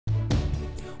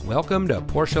Welcome to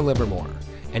Porsche Livermore,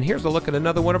 and here's a look at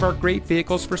another one of our great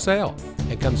vehicles for sale.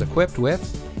 It comes equipped with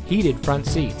heated front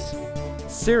seats,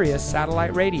 Sirius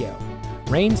satellite radio,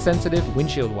 rain-sensitive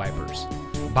windshield wipers,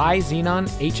 bi-xenon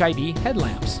HID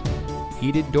headlamps,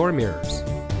 heated door mirrors,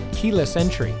 keyless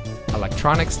entry,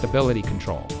 electronic stability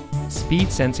control,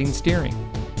 speed-sensing steering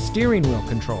wheel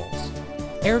controls,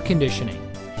 air conditioning,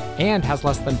 and has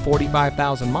less than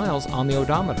 45,000 miles on the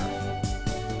odometer.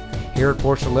 Here at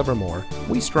Porsche Livermore,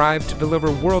 we strive to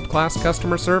deliver world-class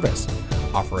customer service,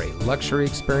 offer a luxury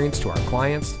experience to our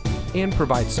clients, and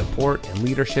provide support and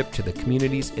leadership to the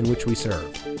communities in which we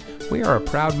serve. We are a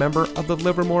proud member of the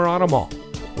Livermore Auto Mall,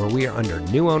 where we are under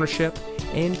new ownership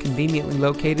and conveniently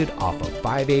located off of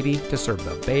 580 to serve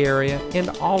the Bay Area and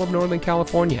all of Northern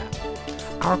California.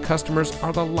 Our customers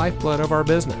are the lifeblood of our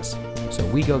business, so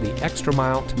we go the extra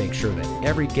mile to make sure that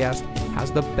every guest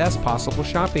has the best possible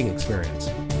shopping experience.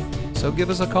 So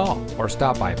give us a call or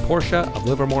stop by Porsche of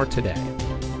Livermore today.